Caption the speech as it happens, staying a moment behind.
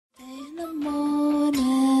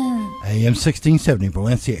AM1670,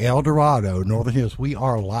 Valencia, El Dorado, Northern Hills. We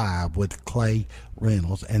are live with Cley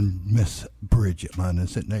Reynolds and Miss Bridget London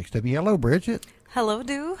sitting next to me. Hello, Bridget. Hello,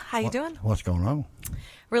 Du. How you doing? What's going on?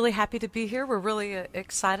 Really happy to be here. We're really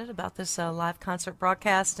excited about this live concert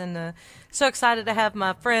broadcast, and so excited to have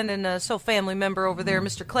my friend and soul family member over there,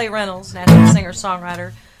 Mr. Cley Reynolds, national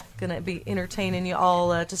singer-songwriter, going to be entertaining you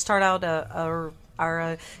all to start out our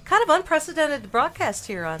kind of unprecedented broadcast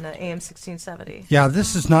here on AM1670. Yeah,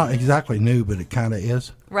 this is not exactly new, but it kind of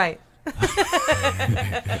is. Right.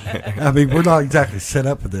 I mean, we're not exactly set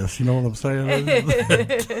up for this. You know what I'm saying?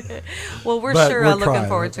 Well, we're sure looking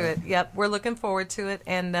forward to it. Yep, we're looking forward to it.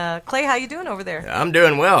 And Clay, how you doing over there? I'm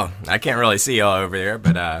doing well. I can't really see y'all over there,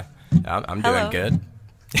 but I'm doing good.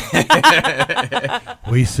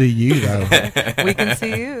 We see you, though. We can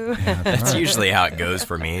see you. That's usually how it goes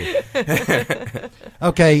for me.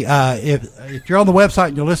 Okay, if you're on the website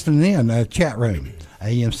and you're listening in, chat room,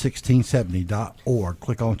 am1670.org.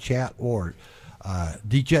 Click on chat, or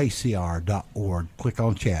djcr.org. Click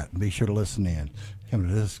on chat and be sure to listen in.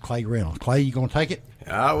 This is Cley Reynolds. Clay, you going to take it?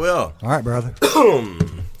 I will. All right, brother.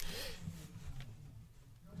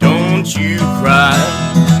 Don't you cry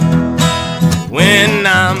when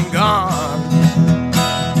I'm gone.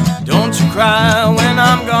 Don't you cry when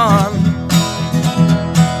I'm gone.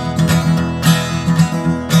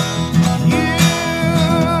 You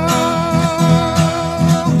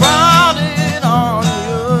brought it on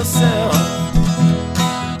yourself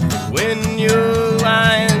when you're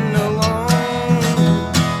lying alone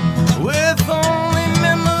with only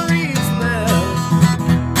memories left.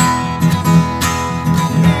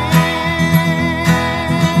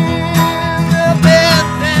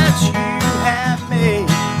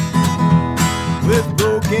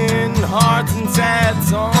 Broken hearts and sad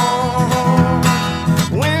songs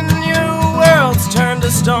when your world's turned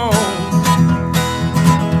to stone.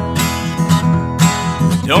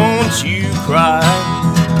 Don't you cry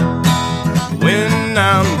when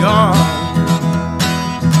I'm gone.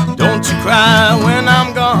 Don't you cry when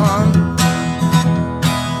I'm gone.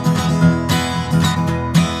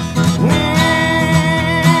 When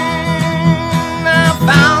I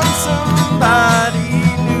found somebody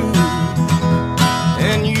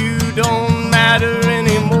don't matter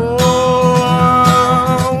anymore,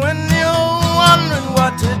 when you're wondering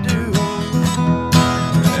what to do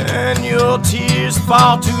and your tears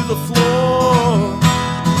fall to the floor,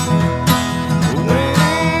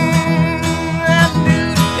 when that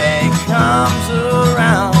new day comes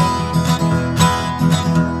around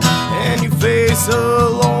and you face a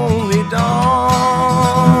lonely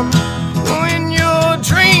dawn, when your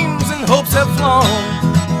dreams and hopes have flown,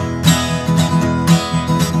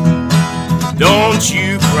 don't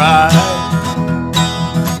you cry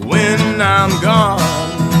when I'm gone.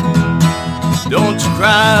 Don't you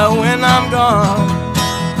cry when I'm gone.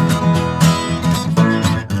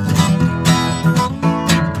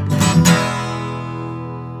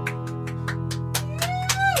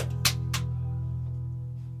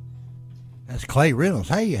 That's Cley Reynolds.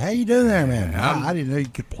 Hey, how you doing there, man? I didn't know you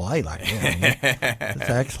could play like that, man. That's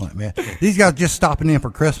excellent, man. These guys just stopping in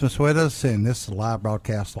for Christmas with us, and this is a live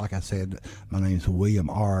broadcast. Like I said, my name is William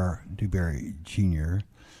R. Dewberry Jr.,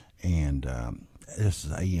 and this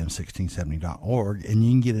is am1670.org, and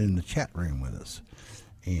you can get in the chat room with us.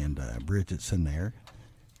 And Bridget's in there,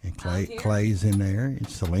 and Clay's in there, and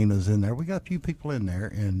Selena's in there. We got a few people in there,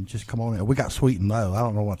 and just come on in. We got Sweet and Low. I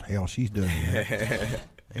don't know what the hell she's doing here.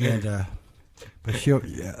 And but she'll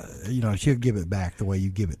give it back the way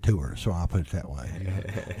you give it to her. So I'll put it that way.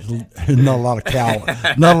 There's not a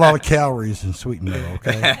lot of calories in Sweet and Low.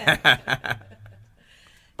 Okay.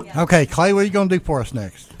 Okay, Clay, what are you going to do for us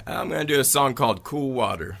next? I'm going to do a song called "Cool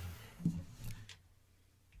Water."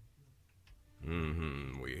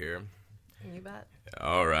 We hear? You bet.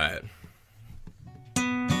 All right.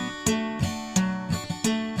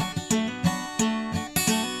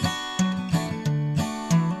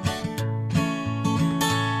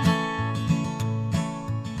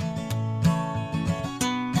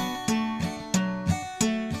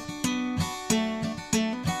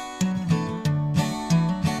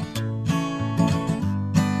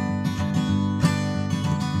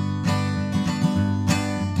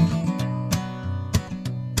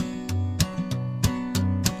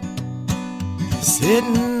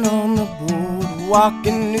 Sitting on the boardwalk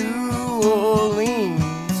in New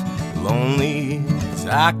Orleans, lonely as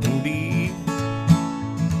I can be.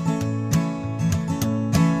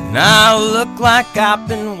 And I look like I've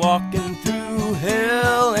been walking through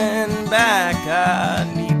hell and back. I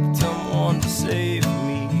need someone to save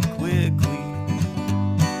me quickly.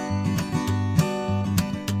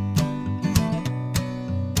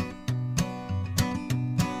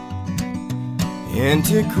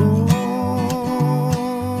 into cool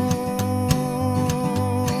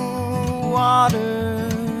water.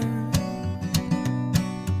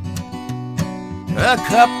 A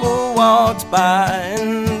couple walks by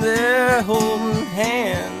and they're holding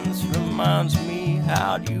hands. Reminds me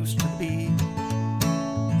how it used to be.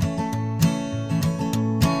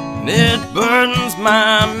 And it burdens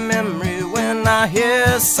my memory when I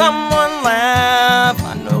hear someone laugh.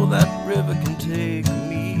 I know that river can take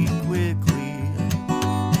me quickly.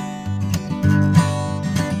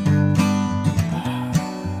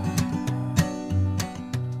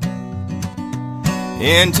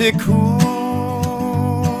 Into cool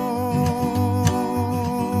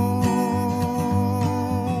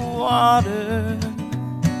water.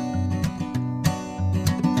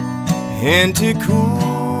 Into cool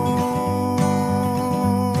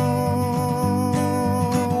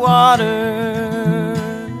water.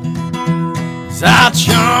 So I'll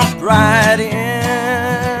jump right in,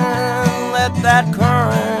 let that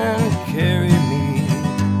current carry me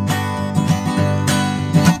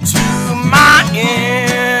to my end.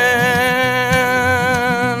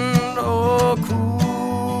 Oh,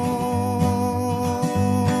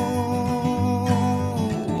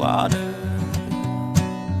 cool water.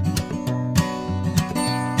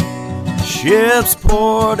 Ships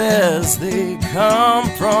port as they come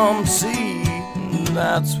from sea, and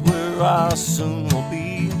that's where I soon will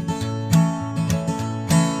be.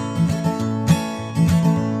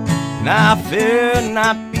 And I fear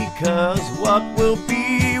not, because what will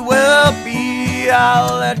be will be.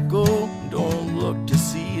 I'll let go, don't look to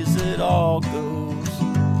see as it all goes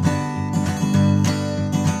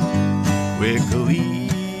quickly.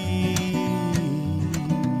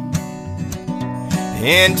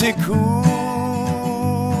 Into cool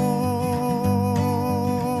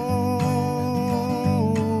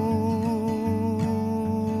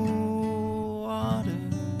water.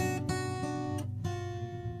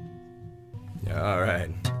 All right.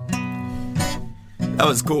 That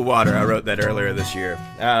was Cool Water. I wrote that earlier this year.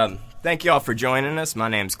 Thank you all for joining us. My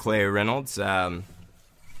name's Cley Reynolds. I'm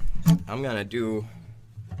going to do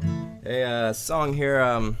a song here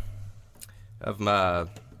of my,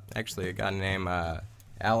 actually a guy named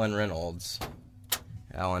Alan Reynolds.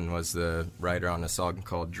 Alan was the writer on a song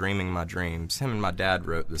called Dreaming My Dreams. Him and my dad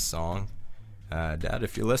wrote this song. Dad,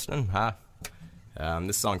 if you're listening, hi.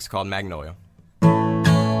 This song's called Magnolia.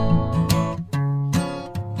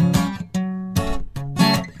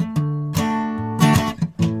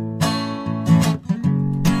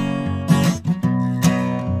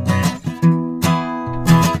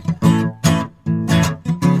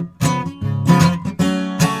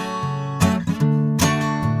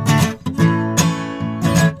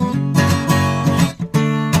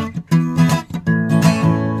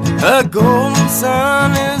 The golden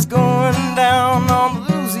sun is going down on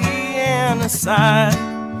the Louisiana side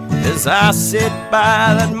as I sit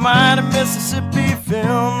by that mighty Mississippi,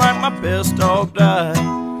 feeling like my best dog died.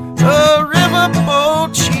 A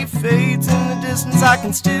riverboat, she fades in the distance. I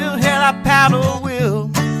can still hear that paddle wheel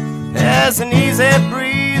as an easy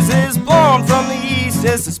breeze is blowing from the east,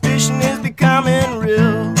 as suspicion is becoming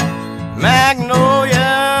real.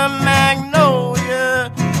 Magnolia,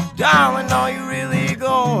 magnolia, darling, are you really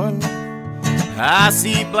going? I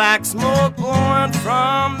see black smoke blowing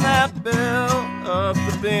from that bell up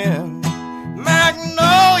the bend.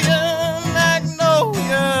 Magnolia,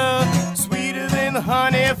 magnolia, sweeter than the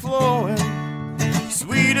honey flowing,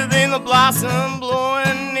 sweeter than the blossom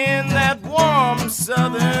blowing in that warm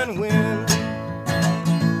southern wind.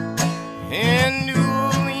 In New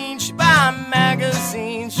Orleans, she buy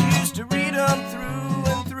magazines, she used to read them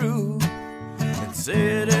through and through, and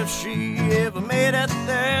said if she ever made it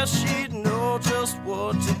there, she'd know just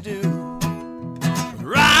what to do.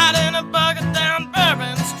 Riding a bucket down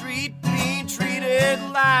Bourbon Street, being treated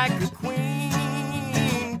like a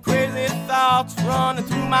queen. Crazy thoughts running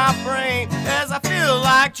through my brain as I feel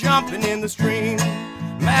like jumping in the stream.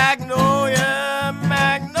 Magnolia,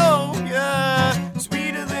 magnolia,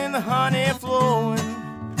 sweeter than the honey flowing,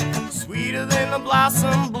 sweeter than the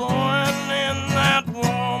blossom blowing in that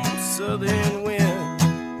warm southern wind.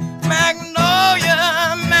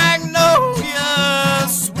 Magnolia, magnolia,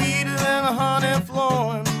 sweeter than the honey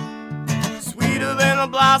flowing, sweeter than the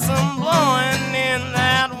blossom blowing in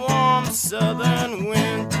that warm southern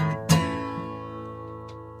wind.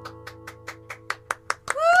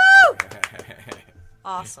 Woo!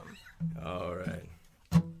 Awesome. All right.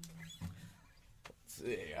 Let's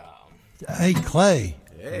see. Hey, Clay.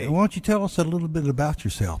 Hey. Why don't you tell us a little bit about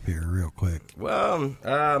yourself here real quick? Well,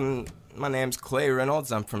 my name's Cley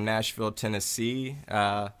Reynolds. I'm from Nashville, Tennessee.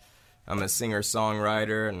 I'm a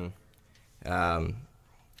singer-songwriter, I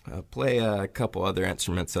play a couple other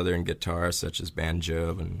instruments other than guitar, such as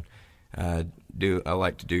banjo, and I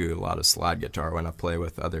like to do a lot of slide guitar when I play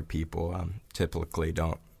with other people. Typically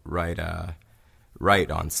don't write on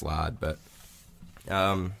slide, but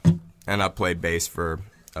and I play bass for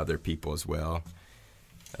other people as well.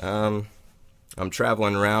 I'm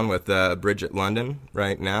traveling around with Bridget London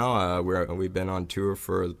right now. We've been on tour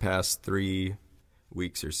for the past 3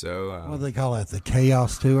 weeks or so. What do they call it? The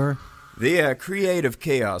Chaos Tour? The Creative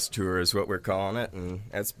Chaos Tour is what we're calling it, and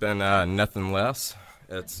it's been nothing less.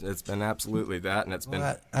 It's been absolutely that, and it's been.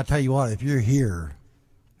 I tell you what, if you're here,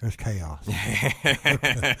 there's chaos.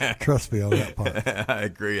 Trust me on that part. I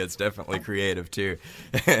agree. It's definitely creative too.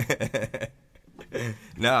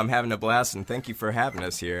 No, I'm having a blast, and thank you for having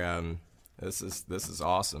us here. This is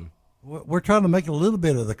awesome. We're trying to make a little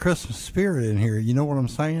bit of the Christmas spirit in here. You know what I'm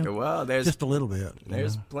saying? Well, there's just a little bit.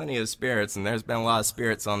 There's plenty of spirits, and there's been a lot of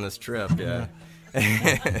spirits on this trip. Yeah.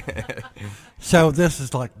 So this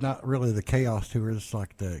is like not really the Chaos Tour. It's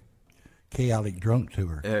like the Chaotic Drunk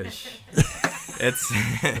Tour. It's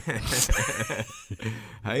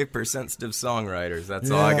hypersensitive songwriters. That's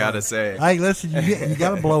all I gotta say. Hey, listen, you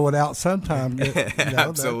got to blow it out sometime.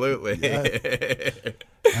 Absolutely.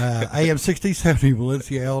 AM1670,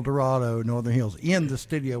 Valencia, El Dorado, Northern Hills, in the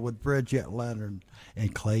studio with Bridget London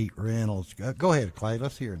and Cley Reynolds. Go ahead, Clay.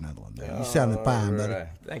 Let's hear another one. You sounded fine, buddy.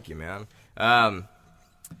 Thank you, man.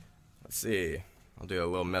 Let's see. I'll do a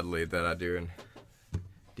little medley that I do in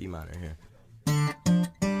D minor here.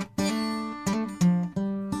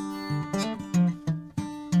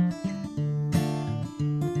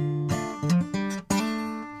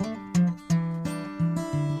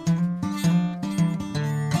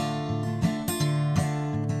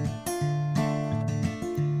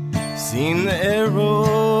 Seen the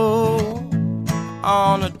arrow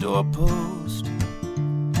on a doorpost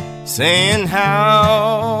saying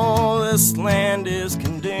how this land is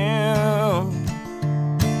condemned,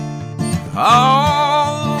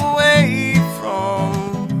 all the way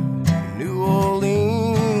from New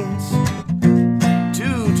Orleans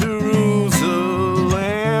to Jerusalem.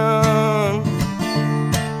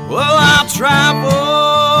 Well, I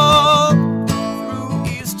traveled through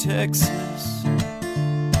East Texas,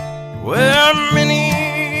 where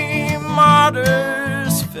many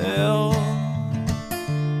martyrs fell,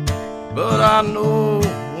 but I know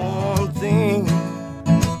one thing: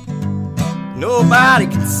 nobody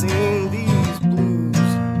can sing these blues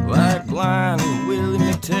like Blind Willie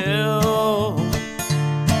McTell.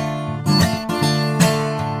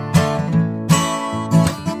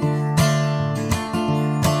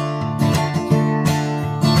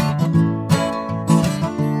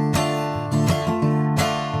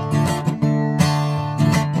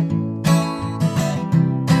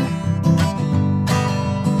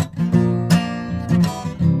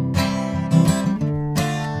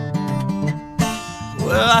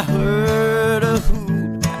 I heard a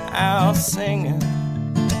hoot owl singing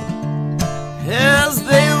as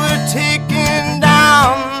they were taking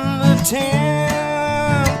down the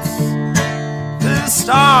tents. The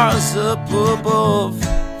stars up above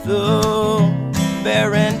the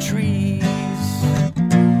barren trees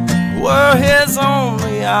were his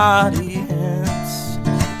only audience.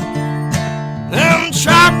 Them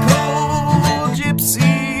charcoal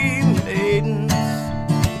gypsy maidens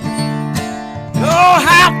know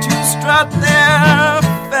how to strut their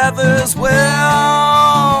feathers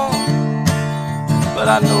well, but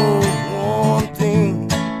I know one thing: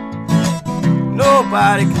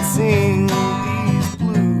 nobody can sing these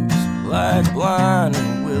blues like Blind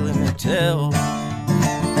Willie McTell.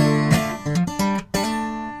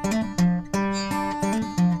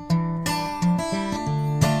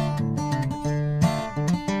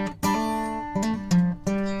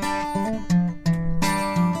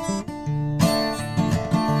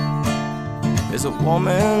 There's a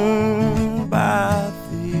woman by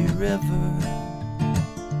the river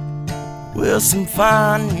with some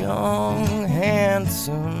fine young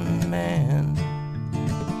handsome man.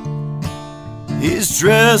 He's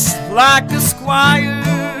dressed like a squire,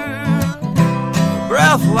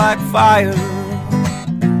 breath like fire,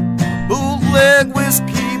 bootleg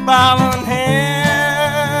whiskey bottle in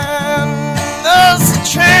hand. There's a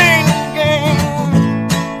chain gang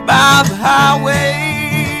by the highway,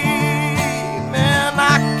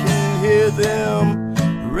 I can hear them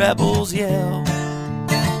rebels yell.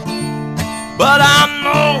 But I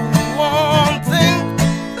know one thing,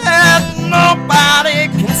 that nobody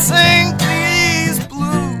can sing these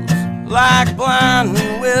blues like Blind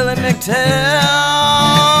Willie McTell.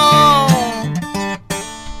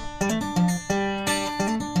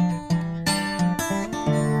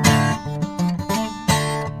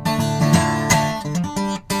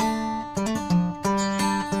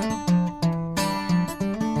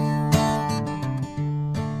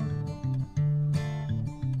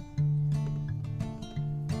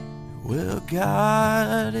 Well,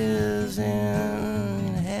 God is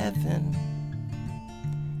in heaven,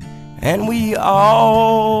 and we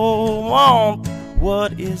all want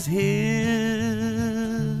what is His,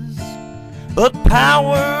 but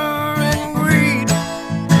power and greed,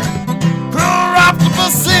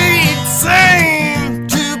 corruptible seed, seem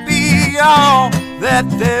to be all that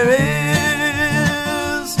there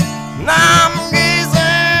is. And I'm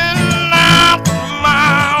gazing out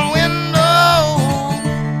my window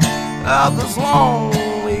of this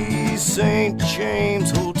lonely St. James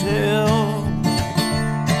Hotel,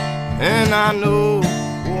 and I know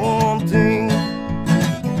one thing: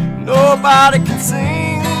 nobody can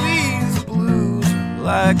sing these blues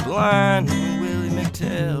like blind Willie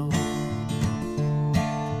McTell.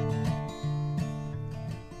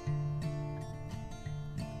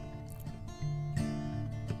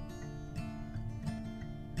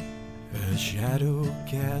 A shadow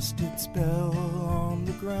cast its spell on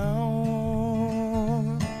the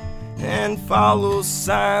ground and follows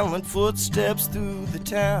silent footsteps through the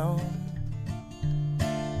town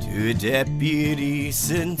to a deputy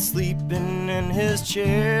sitting sleeping in his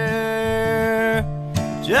chair,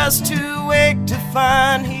 just to wake to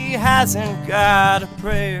find he hasn't got a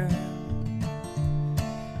prayer.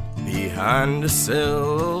 Behind a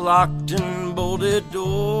cell, a locked and bolted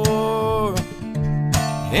door,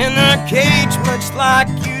 in a cage much like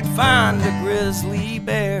you'd find a grizzly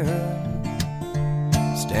bear,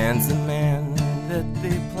 stands the man that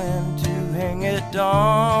they plan to hang at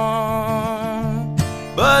dawn.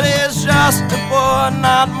 But he's just a boy,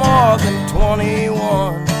 not more than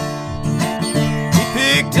 21. He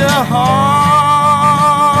picked a hard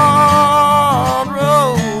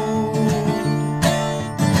road.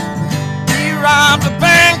 He robbed a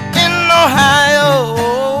bank in Ohio,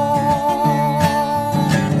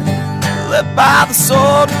 lived by the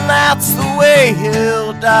sword, and that's the way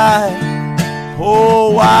he'll die. Oh,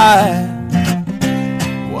 why?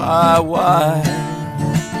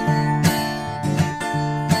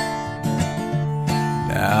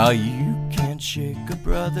 Now you can't shake a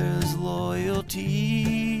brother's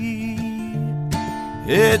loyalty.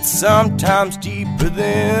 It's sometimes deeper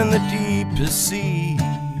than the deepest sea.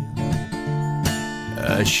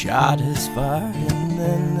 A shot is fired and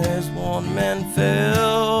then there's one man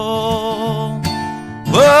fell,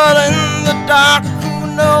 but in the dark who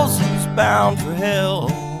knows who's bound for hell.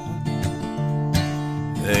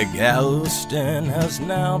 The gallows stand has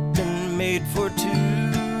now been made for two,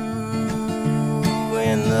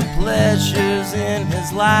 and the pleasures in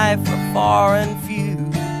his life are far and few.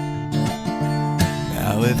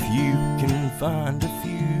 Now if you can find a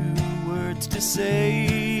few words to say,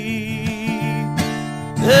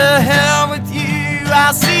 the hell with you,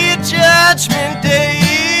 I see a judgment day.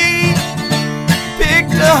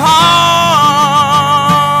 Picked a hard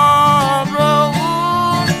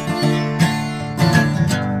road.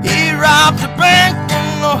 He robbed a bank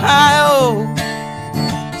in Ohio,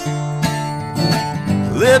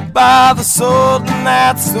 lived by the sword, and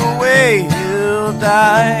that's the way he'll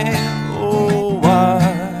die. Oh, why?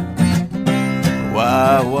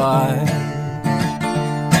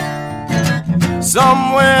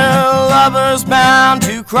 Somewhere lovers bound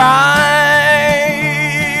to cry,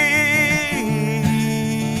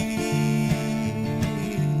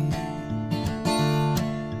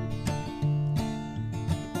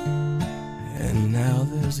 and now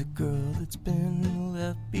there's a girl that's been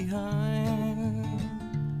left behind.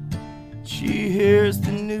 She hears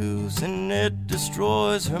the news and it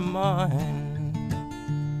destroys her mind,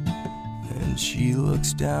 and she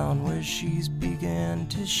looks down where she's began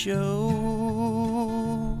to show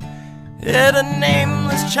it a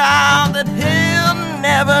nameless child that he'll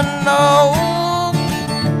never know.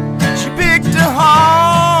 She picked a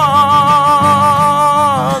hard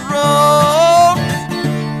road.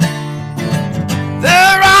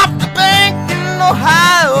 They're off the bank in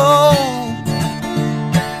Ohio.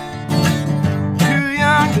 Too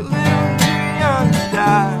young to live, too young to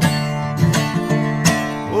die.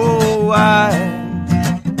 Oh, why?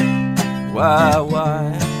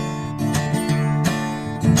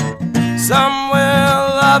 Somewhere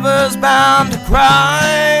lovers bound to cry.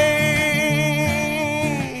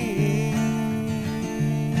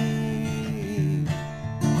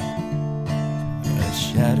 A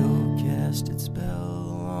shadow cast its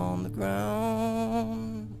spell on the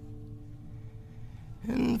ground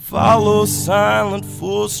and follows silent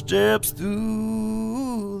footsteps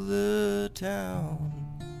through the town.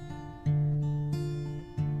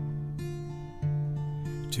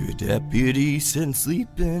 To a deputy sitting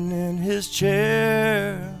sleeping in his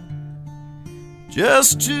chair,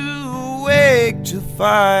 just to wake to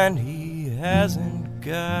find he hasn't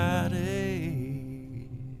got a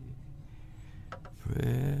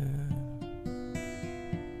prayer.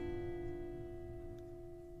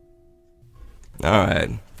 All right,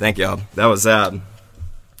 thank y'all. That was a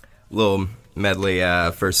little medley.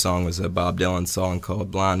 First song was a Bob Dylan song called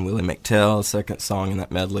Blind Willie McTell. Second song in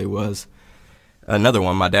that medley was another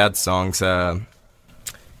one, my dad's songs,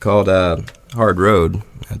 called Hard Road.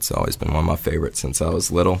 That's always been one of my favorites since I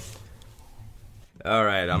was little. All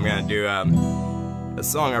right, I'm going to do a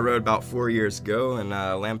song I wrote about 4 years ago in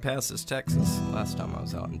Lampasas, Texas, last time I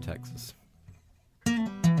was out in Texas.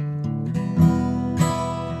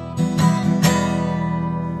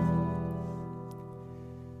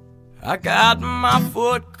 I got my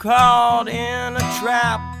foot caught in a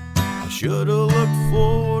trap. I should've looked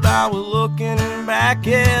forward, I was looking back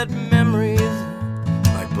at memories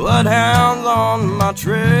like bloodhounds on my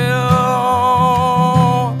trail.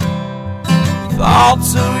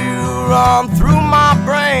 Thoughts of you run through my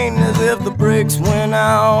brain as if the brakes went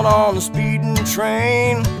out on a speeding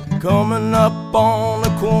train coming up on the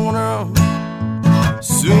corner,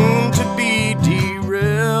 soon to be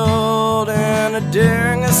derailed. In a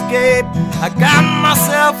daring escape, I got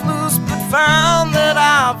myself loose, but found that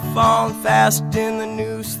I've fallen fast in the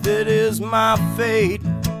noose that is my fate.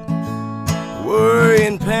 Worry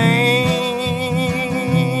and pain.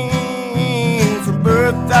 From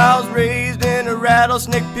birth I was raised in a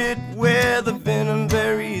rattlesnake pit where the venom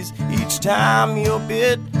varies each time you're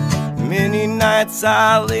bit. Many nights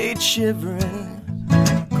I laid shivering,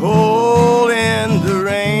 cold in the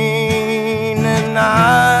rain, and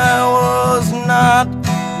I was not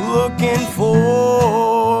looking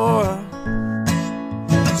for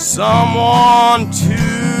someone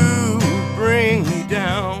to bring me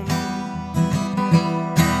down.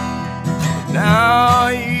 Now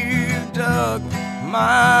you dug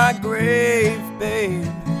my grave, babe.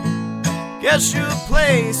 Guess your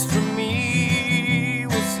place for me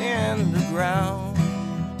was in the ground.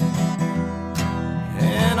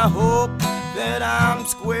 And I hope that I'm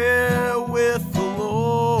square with the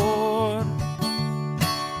Lord,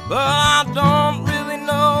 but I don't really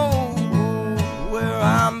know where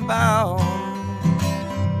I'm bound.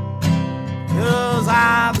 'Cause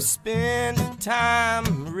I've spent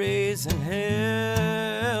time raising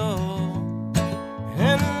hell,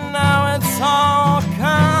 and now it's all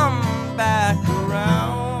come back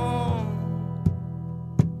around.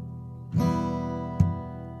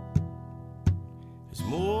 There's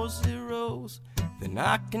more zeros than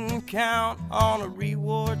I can count on a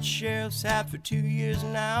reward sheriff's hat for 2 years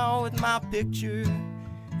now, with my picture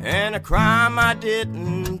and a crime I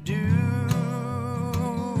didn't do.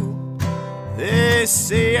 They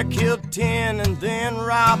say I killed 10 and then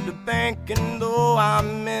robbed a bank, and though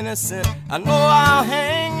I'm innocent, I know I'll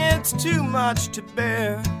hang. It's too much to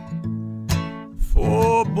bear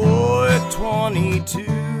for a boy at 22.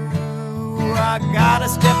 I gotta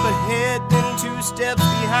step ahead and 2 steps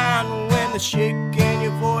behind when the shake in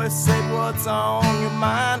your voice said what's on your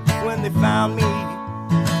mind. When they found me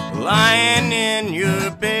lying in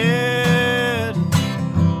your bed,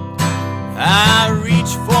 I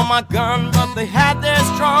reached for my gun, but they had theirs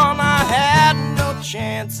drawn. I had no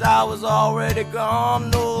chance, I was already gone.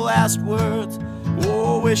 No last words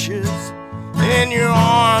or wishes, in your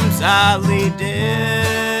arms I lay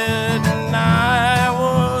dead. And I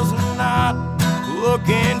was not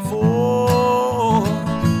looking for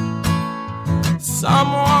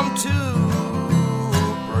someone to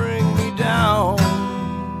bring me down.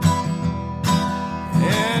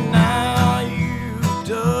 And now you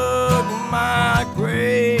dug my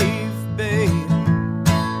grave, babe.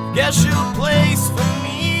 Guess your place for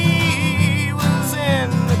me was in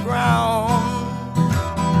the ground.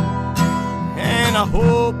 And I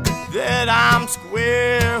hope that I'm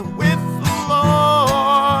square with the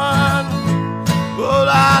Lord, but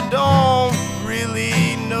I don't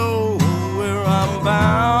really know where I'm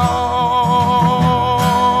bound.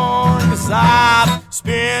 'Cause I've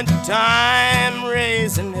spent time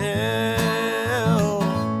raising hell,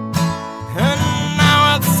 and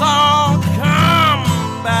now it's all come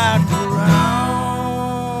back around.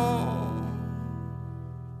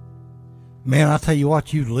 Man, I tell you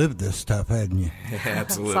what, you lived this stuff, hadn't you? Yeah,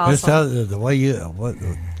 absolutely. That's awesome. The way the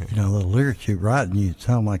lyrics you writing, you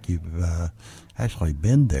sound like you've actually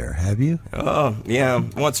been there. Have you? Oh, yeah,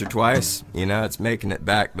 once or twice. You know, it's making it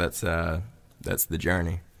back. That's the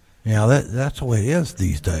journey. Yeah, that's the way it is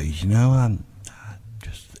these days. You know, I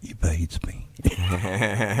just evades me.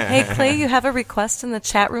 Hey, Clay, you have a request in the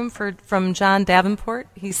chat room from John Davenport.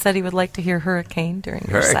 He said he would like to hear Hurricane during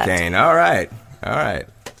your set. Hurricane. All right.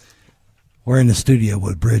 We're in the studio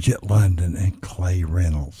with Bridget London and Cley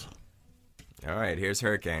Reynolds. All right, here's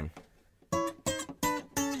Hurricane.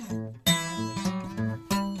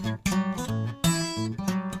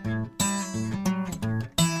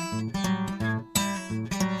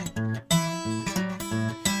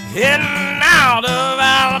 Heading out of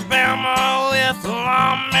Alabama with a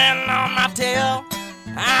lawman on my tail,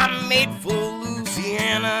 I made for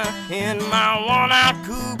Louisiana in my worn-out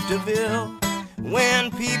coupe de ville.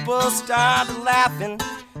 When people started laughing,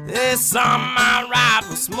 they saw my ride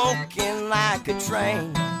was smoking like a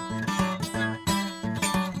train.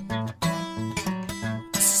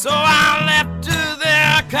 So I left to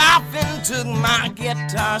their coffin, took my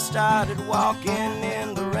guitar, started walking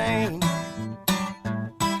in the rain.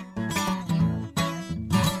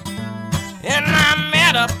 And I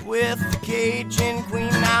met up with the Cajun queen,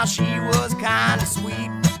 now she was kinda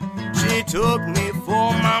sweet. She took me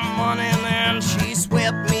for my money and then she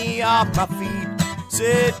swept me off my feet.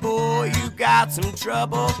 Said, boy, you got some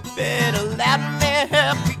trouble, better let me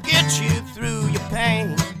help you get you through your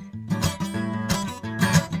pain.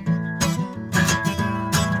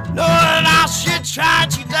 Know that I should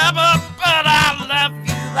charge you double, but I love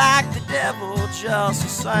you like the devil just the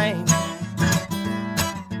same.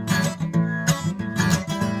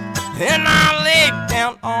 And I laid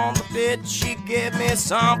down on the bed, she gave me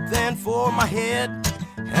something for my head.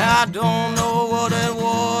 I don't know what it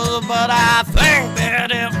was, but I think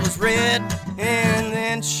that it was red. And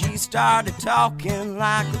then she started talking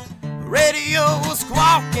like a radio was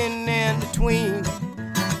squawking in between.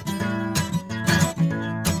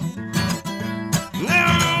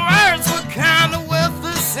 Them words were kind of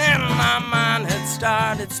worthless and my mind had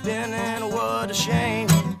started spinning. What a shame.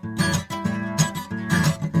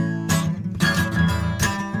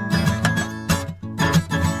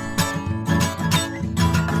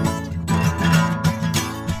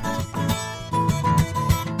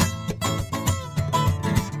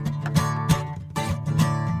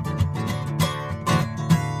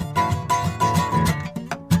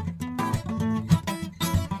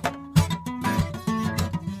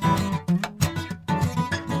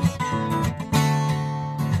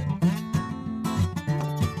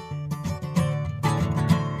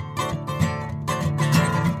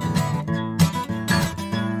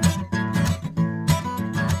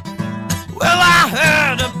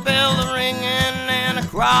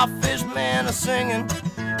 Crawfish men are singing,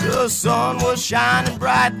 the sun was shining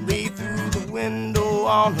brightly through the window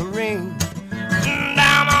on the ring. And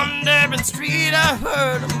down on Durban Street I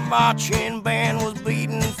heard a marching band was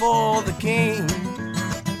bleeding for the king.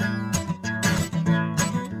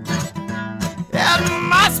 It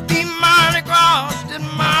must be Mardi Gras, did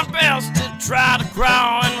my best to try to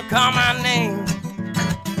crawl and recall my name.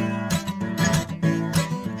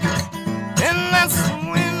 And that's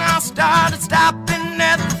when I started stopping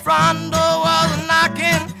at the front door, was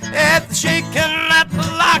knocking at the shaking at the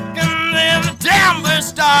lock, and then the timbre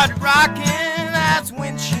started rocking. That's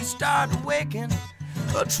when she started waking,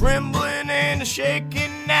 a trembling and a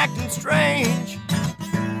shaking, acting strange.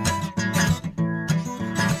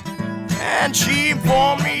 And she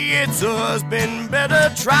informed me it's her husband,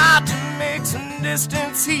 better try to make some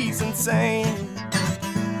distance, he's insane.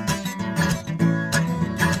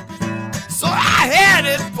 So I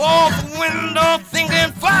headed for the window,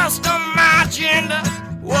 thinking first on my agenda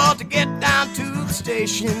was to get down to the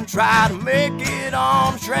station, try to make it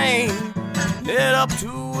on the train. Head up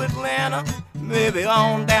to Atlanta, maybe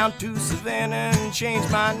on down to Savannah and change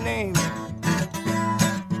my name.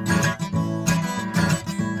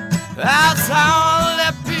 That's how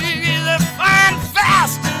that pig is flying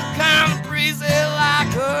fast and kind of breezy like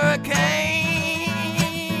a hurricane.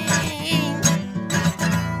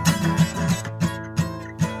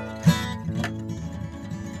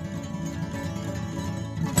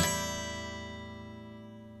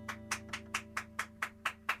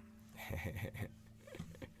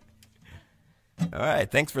 All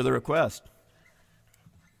right, thanks for the request.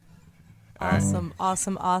 Awesome, right.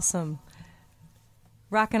 Awesome, awesome.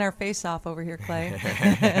 Rocking our face off over here, Clay.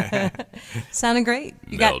 Sounding great.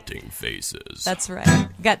 Melting faces. That's right.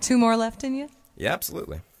 Got two more left in you? Yeah,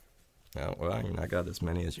 absolutely. Oh, well, I got as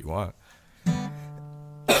many as you want.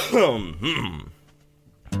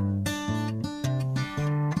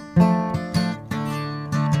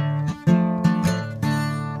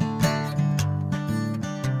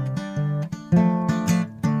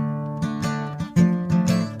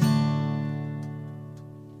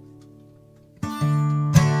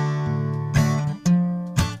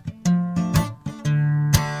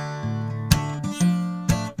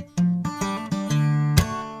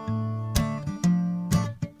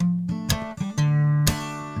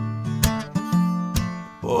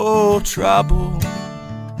 Trouble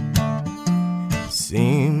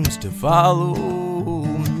seems to follow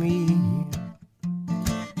me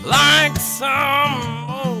like some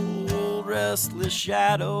old restless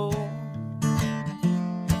shadow.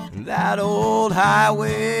 That old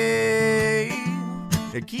highway,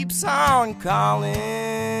 it keeps on calling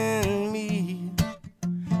me,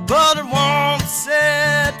 but it won't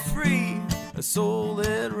set free a soul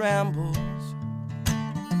that rambles.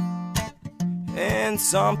 And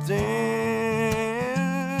something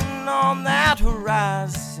on that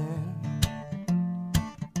horizon,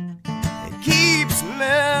 it keeps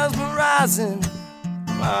mesmerizing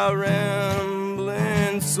my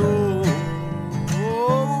rambling soul.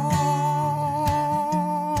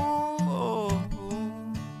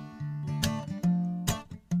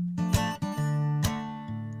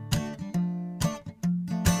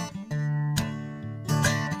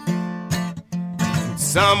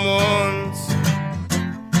 Someone's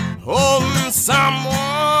holding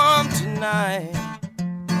someone tonight,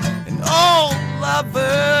 an old lover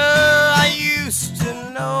I used to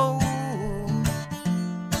know,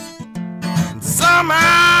 and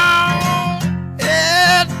somehow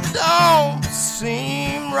it don't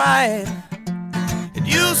seem right. It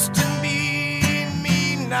used to be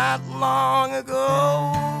me not long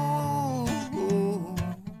ago.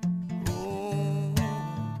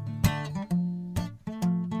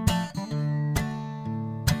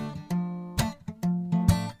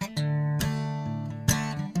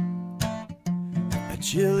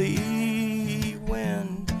 Chilly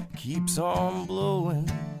wind keeps on blowing.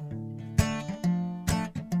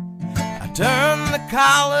 I turn the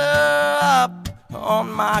collar up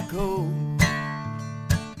on my coat.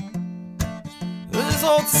 Those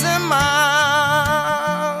old semis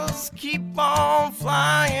keep on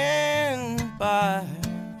flying by,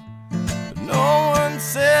 but no one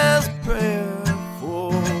says a prayer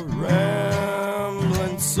for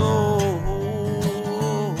rambling souls.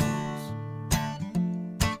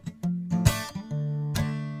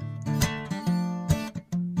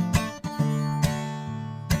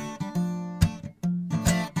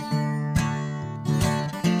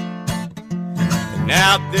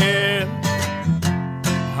 Out there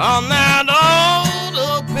on that old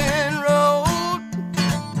open road,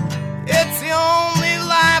 it's the only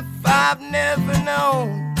life I've never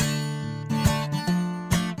known.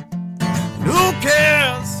 And who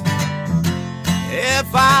cares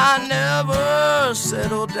if I never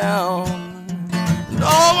settle down?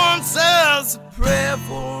 No one says a prayer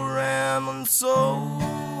for a rambling soul.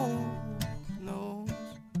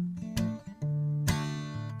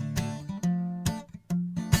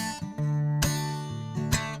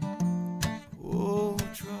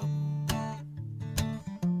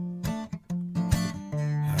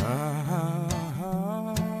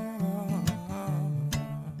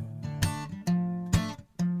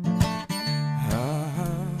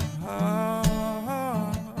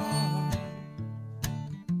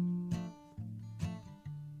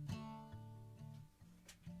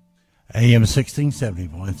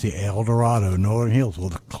 AM1670, it's the El Dorado, Northern Hills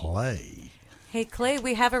with Clay. Hey Clay,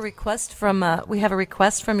 we have a request from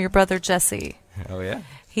your brother Jesse. Oh yeah.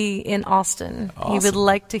 He in Austin. Awesome. He would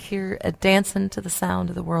like to hear a "Dancing to the Sound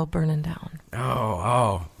of the World Burning Down."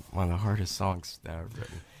 Oh, one of the hardest songs that I've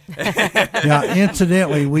written. Yeah,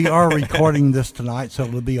 incidentally, we are recording this tonight, so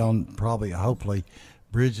it'll be on hopefully,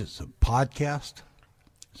 Bridget's podcast.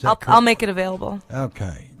 I'll make it available.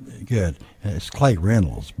 Okay, good. It's Cley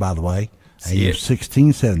Reynolds, by the way.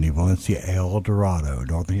 AM1670, Valencia, El Dorado,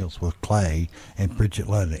 Northern Hills with Clay and Bridget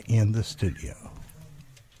Letta in the studio.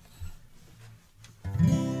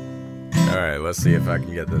 All right, let's see if I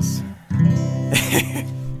can get this.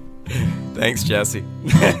 Thanks, Jesse.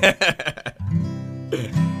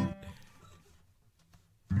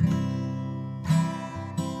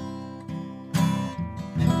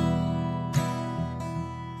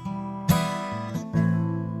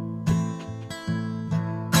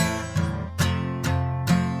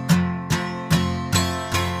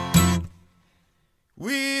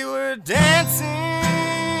 We were dancing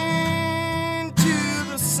to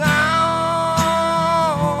the sound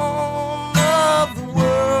of the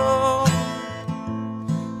world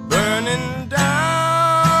burning down,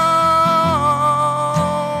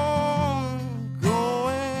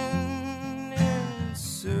 going in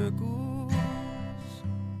circles,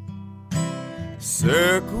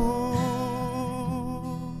 circles,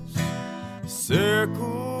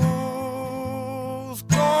 circles,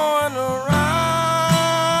 going around.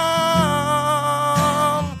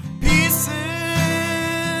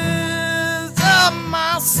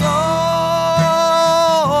 Soul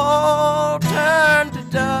turned to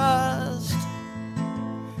dust.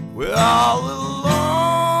 We're all alone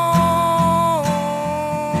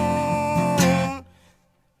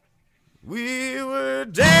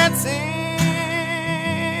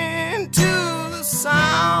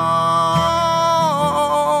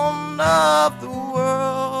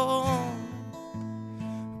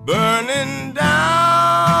burning down.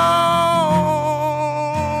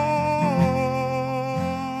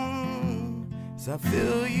 As I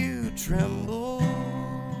feel you tremble,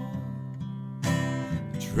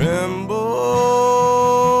 tremble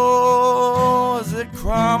as it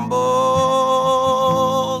crumbles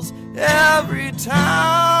every time.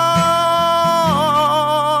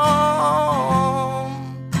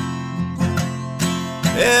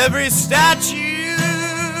 Every statue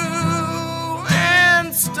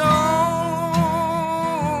and stone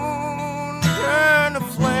turn to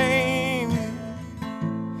flame.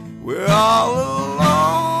 We're all alone.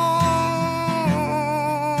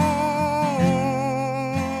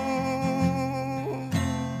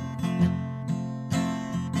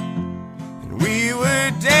 And we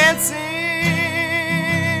were dancing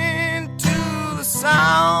to the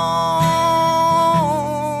sound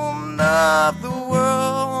of the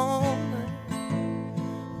world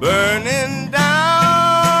burning down.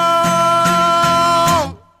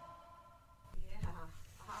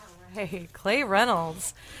 Hey, Cley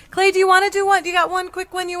Reynolds. Clay, do you want to do one? Do you got one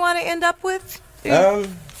quick one you want to end up with? You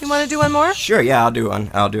want to do one more? Sure, yeah, I'll do one.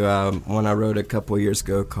 I'll do one I wrote a couple years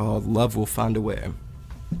ago called Love Will Find a Way.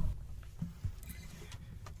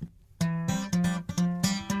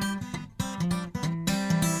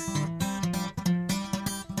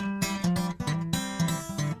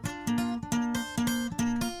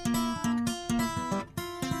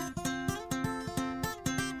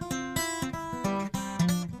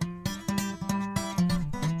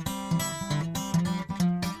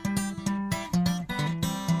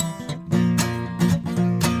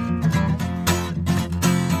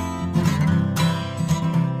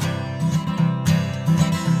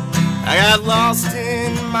 I got lost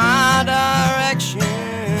in my direction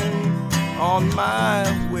on my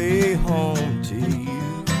way home to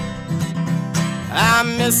you. I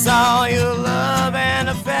miss all your love and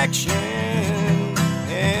affection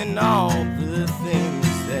and all the things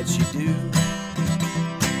that you do.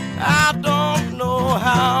 I don't know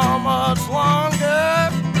how much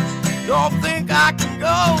longer, don't think I can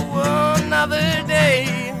go another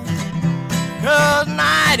day. 'Cause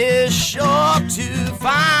night is sure to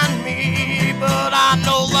find me, but I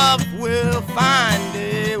know love will find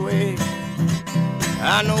a way.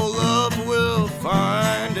 I know love will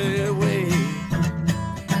find a way.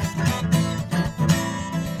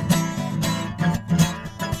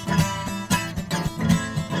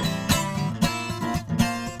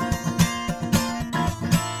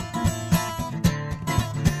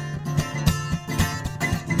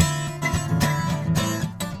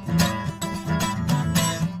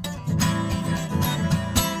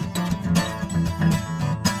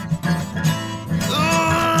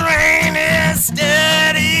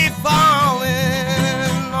 Steady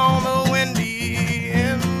falling on the windy,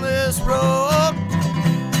 endless road.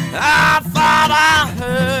 I thought I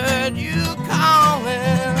heard you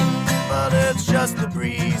calling, but it's just the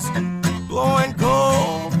breeze blowing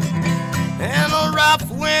cold. And a rough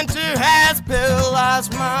winter has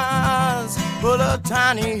paralyzed my eyes, but a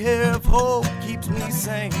tiny hair of hope keeps me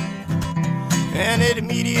sane. And it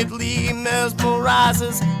immediately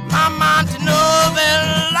mesmerizes my mind to know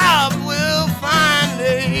that love will find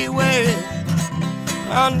a way.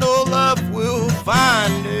 I know love will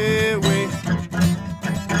find a way.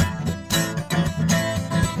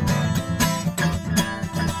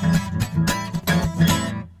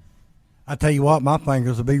 I tell you what, my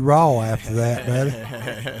fingers will be raw after that, buddy.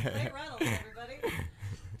 Cley Reynolds, everybody.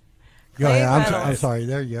 Go ahead. Cley I'm sorry.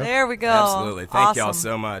 There you go. There we go. Absolutely. Thank y'all Awesome.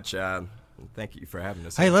 so much. Thank you for having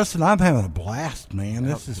us. Hey, listen, I'm having a blast, man.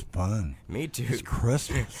 This is fun. Me too. It's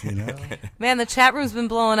Christmas, you know. Man, the chat room's been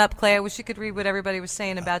blowing up, Clay. I wish you could read what everybody was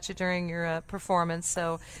saying about you during your performance.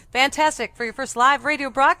 So fantastic for your first live radio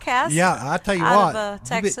broadcast. Yeah, I tell you out what, of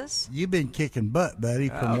Texas. You've been kicking butt, buddy.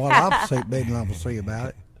 From what I've been able to see about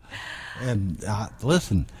it. And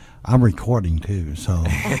listen, I'm recording too, so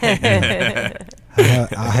I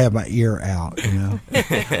have my ear out, you know.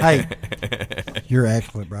 Hey, you're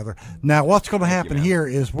excellent, brother. Now, what's going to happen here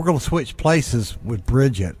is we're going to switch places with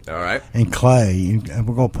Bridget. All right. And Clay, and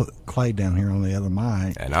we're going to put Clay down here on the other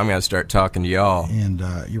mic. And I'm going to start talking to y'all. And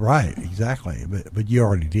you're right, exactly. But you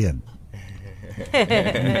already did.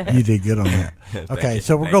 You did good on that. Okay,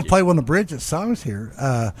 so we're going to play one of Bridget's songs here.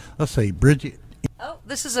 Let's see, Bridget. Oh,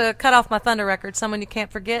 this is a Cut Off My Thunder record, Someone You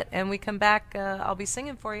Can't Forget. And we come back, I'll be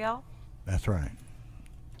singing for y'all. That's right.